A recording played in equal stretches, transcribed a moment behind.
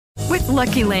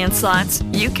Lucky Land Slots,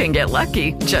 you can get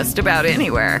lucky just about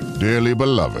anywhere. Dearly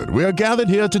beloved, we are gathered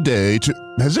here today to...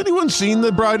 Has anyone seen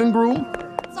the bride and groom?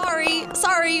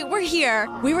 Sorry, we're here.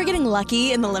 We were getting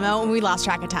lucky in the limo and we lost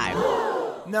track of time.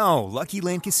 No, Lucky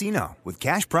Land Casino, with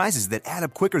cash prizes that add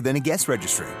up quicker than a guest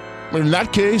registry. In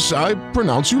that case, I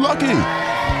pronounce you lucky.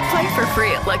 Play for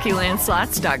free at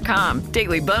LuckyLandSlots.com.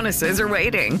 Daily bonuses are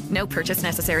waiting. No purchase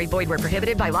necessary. Void where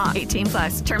prohibited by law. 18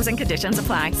 plus. Terms and conditions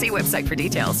apply. See website for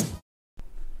details.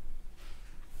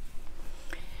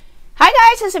 Hi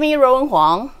guys, it's me, Rowan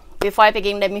Huang. Before I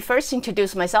begin, let me first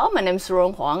introduce myself. My name is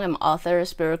Rowan Huang. I'm author,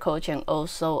 spirit coach, and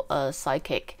also a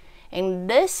psychic. In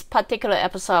this particular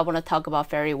episode, I want to talk about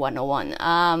Fairy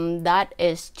 101. That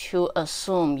is to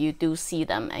assume you do see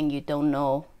them and you don't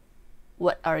know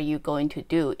what are you going to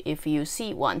do if you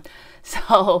see one.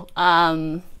 So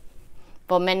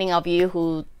for many of you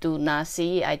who do not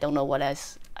see, I don't know what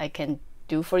else I can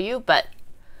do for you. But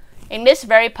in this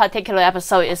very particular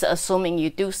episode, is assuming you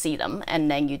do see them and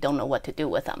then you don't know what to do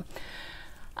with them.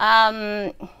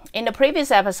 In the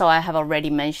previous episode, I have already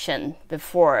mentioned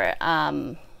before,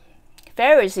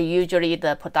 Fairies are usually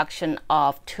the production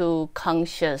of two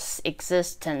conscious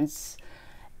existence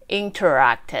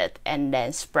interacted and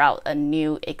then sprout a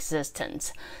new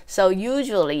existence. So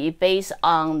usually based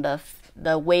on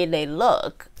the way they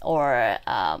look or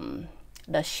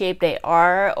the shape they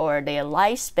are or their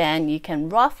lifespan, you can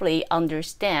roughly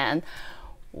understand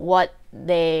what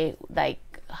they like,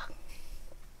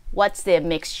 what's their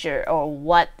mixture or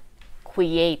what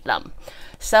create them.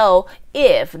 So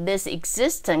if this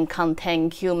existence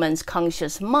contains humans'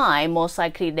 conscious mind, most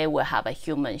likely they will have a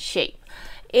human shape.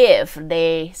 If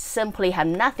they simply have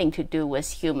nothing to do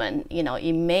with human,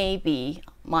 it may be,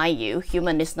 mind you,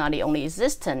 human is not the only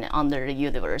existence under the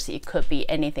universe. It could be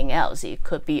anything else. It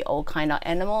could be all kind of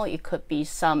animal. It could be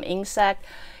some insect.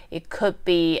 It could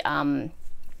be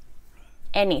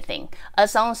anything.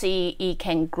 As long as it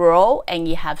can grow and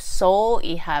you have soul,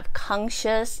 you have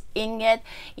conscious in it,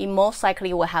 it most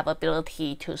likely will have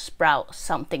ability to sprout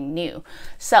something new.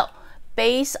 So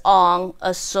based on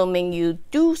assuming you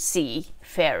do see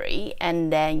fairy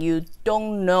and then you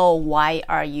don't know why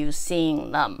are you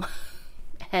seeing them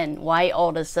and why all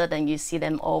of a sudden you see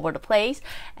them all over the place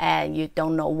and you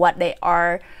don't know what they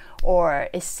are or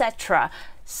etc.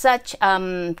 Such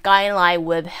guideline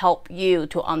would help you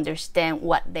to understand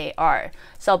what they are.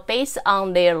 So based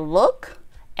on their look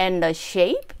and the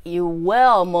shape, you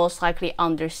will most likely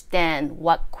understand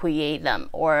what create them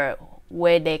or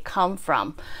where they come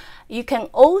from. You can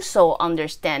also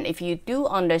understand, if you do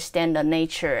understand the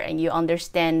nature and you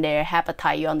understand their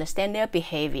habitat, you understand their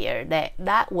behavior,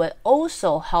 that will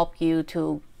also help you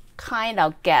to kind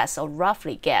of guess or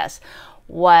roughly guess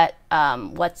what's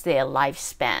their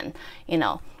lifespan.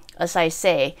 As I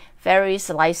say, fairies'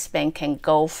 lifespan can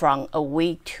go from a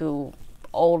week to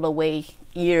all the way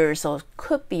years, or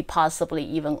could be possibly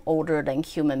even older than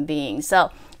human beings.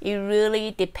 So it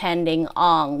really depending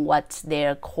on what's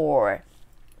their core,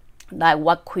 like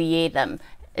what create them,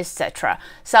 etc.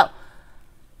 So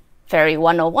Fairy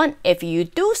 101, if you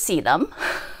do see them,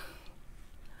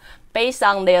 based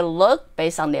on their look,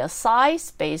 based on their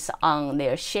size, based on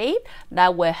their shape,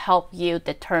 that will help you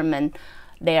determine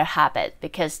their habit,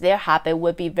 because their habit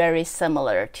would be very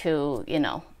similar to,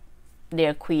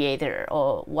 their creator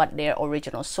or what their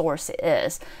original source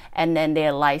is, and then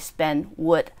their lifespan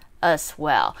would as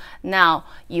well. Now,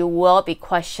 you will be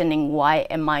questioning, why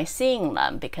am I seeing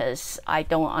them? Because I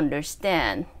don't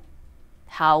understand.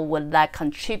 How would that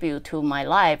contribute to my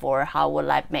life, or how will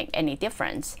that make any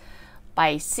difference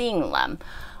by seeing them?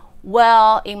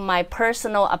 Well, in my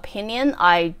personal opinion,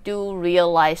 I do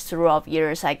realize throughout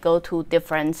years I go to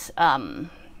different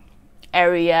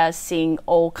areas, seeing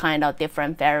all kind of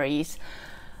different fairies.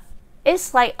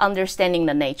 It's like understanding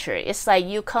the nature. It's like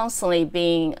you constantly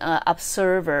being an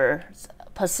observer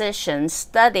position,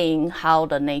 studying how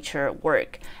the nature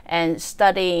work and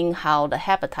studying how the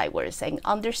habitat works, and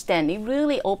understand. It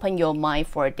really open your mind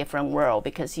for a different world,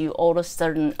 because you all of a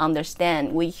sudden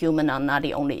understand we human are not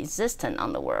the only existence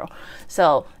on the world.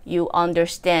 So you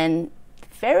understand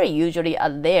fairy usually are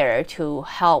there to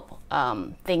help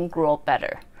things grow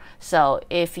better. So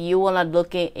if you want to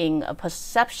look in a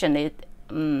perception,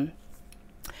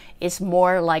 it's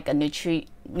more like a nutrition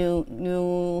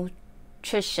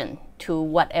to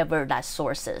whatever that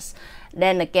source is.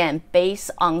 Then again, based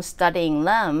on studying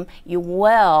them, you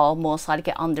will most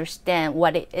likely understand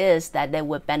what it is that they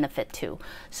would benefit to.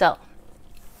 So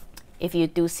if you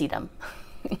do see them,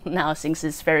 now since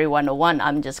it's Fairy 101,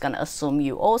 I'm just going to assume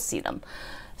you all see them.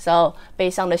 So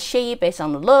based on the shape, based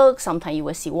on the look, sometimes you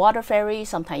will see water fairy,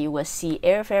 sometimes you will see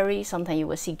air fairy, sometimes you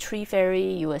will see tree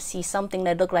fairy, you will see something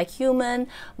that look like human.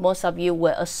 Most of you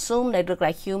will assume they look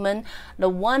like human. The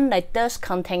one that does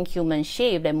contain human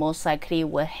shape, they most likely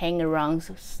will hang around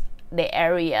the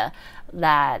area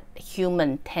that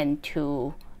human tend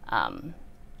to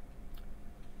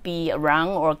be around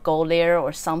or go there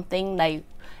or something. Like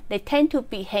they tend to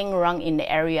be hang around in the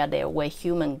area there where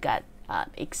human got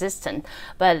existent.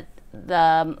 But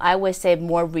I would say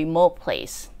more remote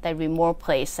place, that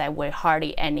where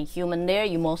hardly any human there,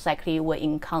 you most likely will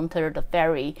encounter the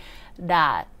fairy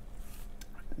that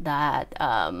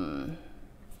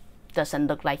doesn't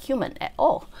look like human at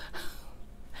all.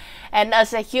 And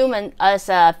as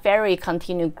a fairy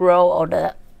continue grow, or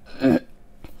the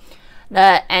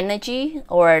energy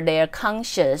or their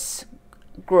conscious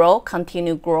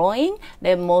continue growing,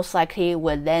 they most likely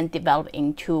will then develop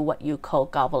into what you call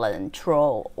goblin,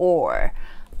 troll, or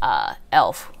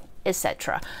elf,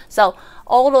 etc. So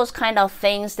all those kind of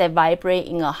things that vibrate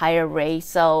in a higher rate.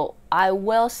 So I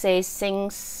will say,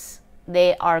 since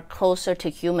they are closer to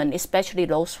human, especially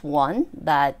those one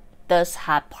that does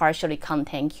have partially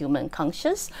contain human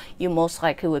conscious, you most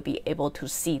likely will be able to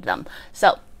see them.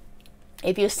 So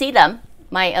if you see them,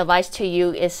 my advice to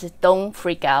you is don't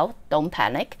freak out, don't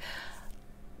panic.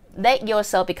 Let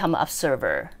yourself become an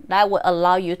observer. That will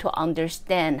allow you to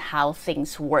understand how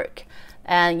things work.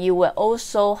 And you will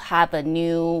also have a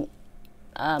new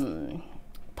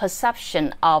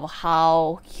perception of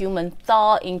how human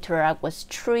thought interact with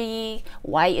tree.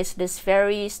 Why is this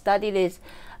fairy study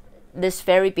this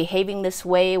fairy behaving this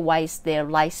way? Why is their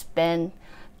lifespan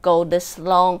go this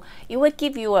long? It will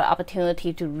give you an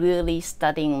opportunity to really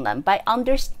studying them. By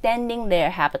understanding their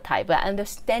habitat, by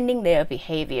understanding their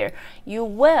behavior, you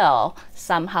will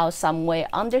somehow, some way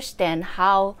understand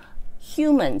how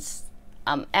humans'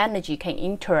 energy can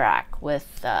interact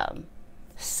with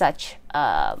such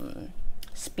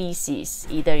species.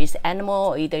 Either it's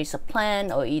animal, or either it's a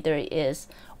plant, or either it is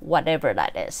whatever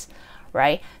that is,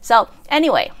 right? So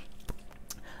anyway,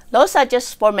 those are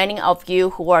just for many of you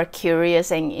who are curious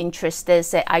and interested.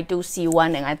 Say, I do see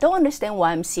one and I don't understand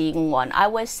why I'm seeing one. I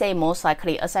would say most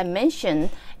likely, as I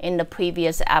mentioned in the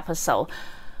previous episode,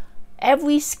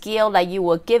 every skill that you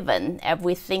were given,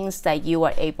 everything that you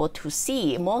are able to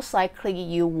see, most likely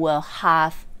you will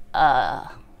have a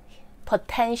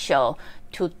potential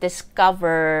to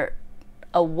discover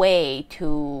a way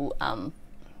to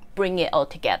bring it all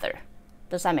together.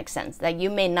 Does that make sense? Like, you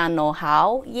may not know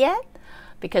how yet,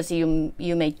 because you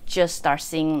may just start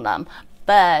seeing them,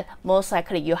 but most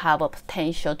likely you have a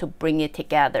potential to bring it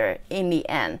together in the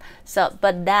end. So,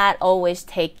 but that always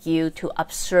take you to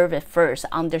observe it first,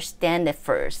 understand it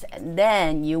first, and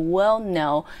then you will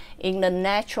know in the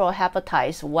natural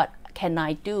habitats what can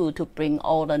I do to bring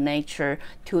all the nature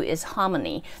to its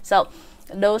harmony. So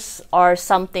those are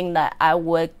something that I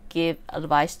would give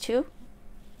advice to.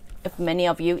 If many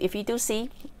of you, if you do see,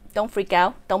 don't freak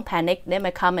out, don't panic. They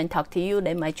might come and talk to you.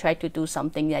 They might try to do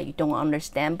something that you don't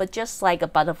understand. But just like a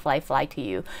butterfly fly to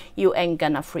you, you ain't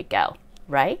gonna freak out,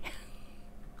 right?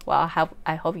 Well,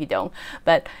 I hope you don't.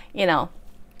 But, you know,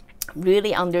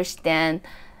 really understand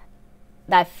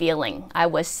that feeling. I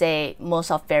would say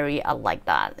most of fairy are like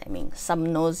that. I mean,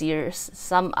 some noisier,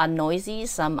 some are noisy,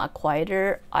 some are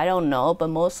quieter. I don't know, but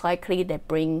most likely they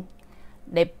bring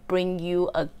you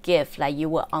a gift that you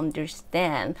will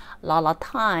understand. A lot of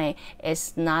time,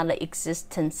 it's not an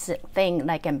existence thing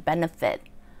that can benefit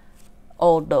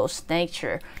all those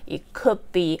nature. It could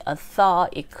be a thought,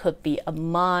 it could be a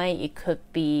mind, it could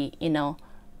be, you know,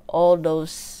 all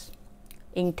those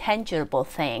intangible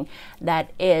thing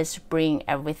that is bring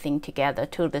everything together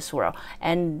to this world.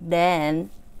 And then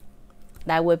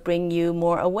that will bring you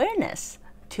more awareness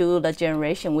to the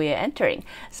generation we are entering.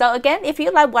 So again, if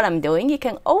you like what I'm doing, you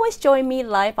can always join me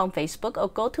live on Facebook, or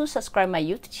go to subscribe my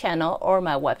YouTube channel or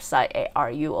my website at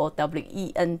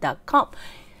ruowen.com.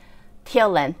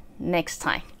 Till then, next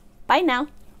time. Bye now.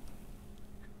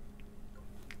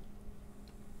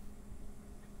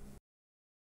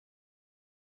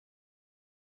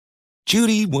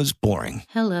 Judy was boring.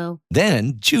 Hello.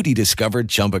 Then Judy discovered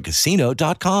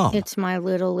ChumbaCasino.com. It's my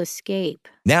little escape.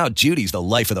 Now Judy's the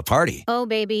life of the party. Oh,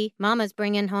 baby, mama's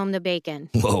bringing home the bacon.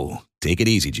 Whoa, take it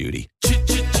easy, Judy.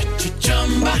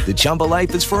 The Chumba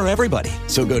life is for everybody.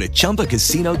 So go to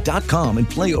ChumbaCasino.com and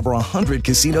play over 100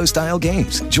 casino-style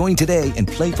games. Join today and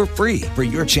play for free for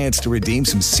your chance to redeem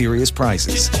some serious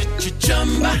prizes.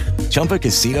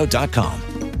 ChumbaCasino.com.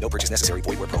 No purchase necessary.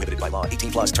 Void where prohibited by law.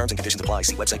 18 plus terms and conditions apply.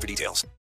 See website for details.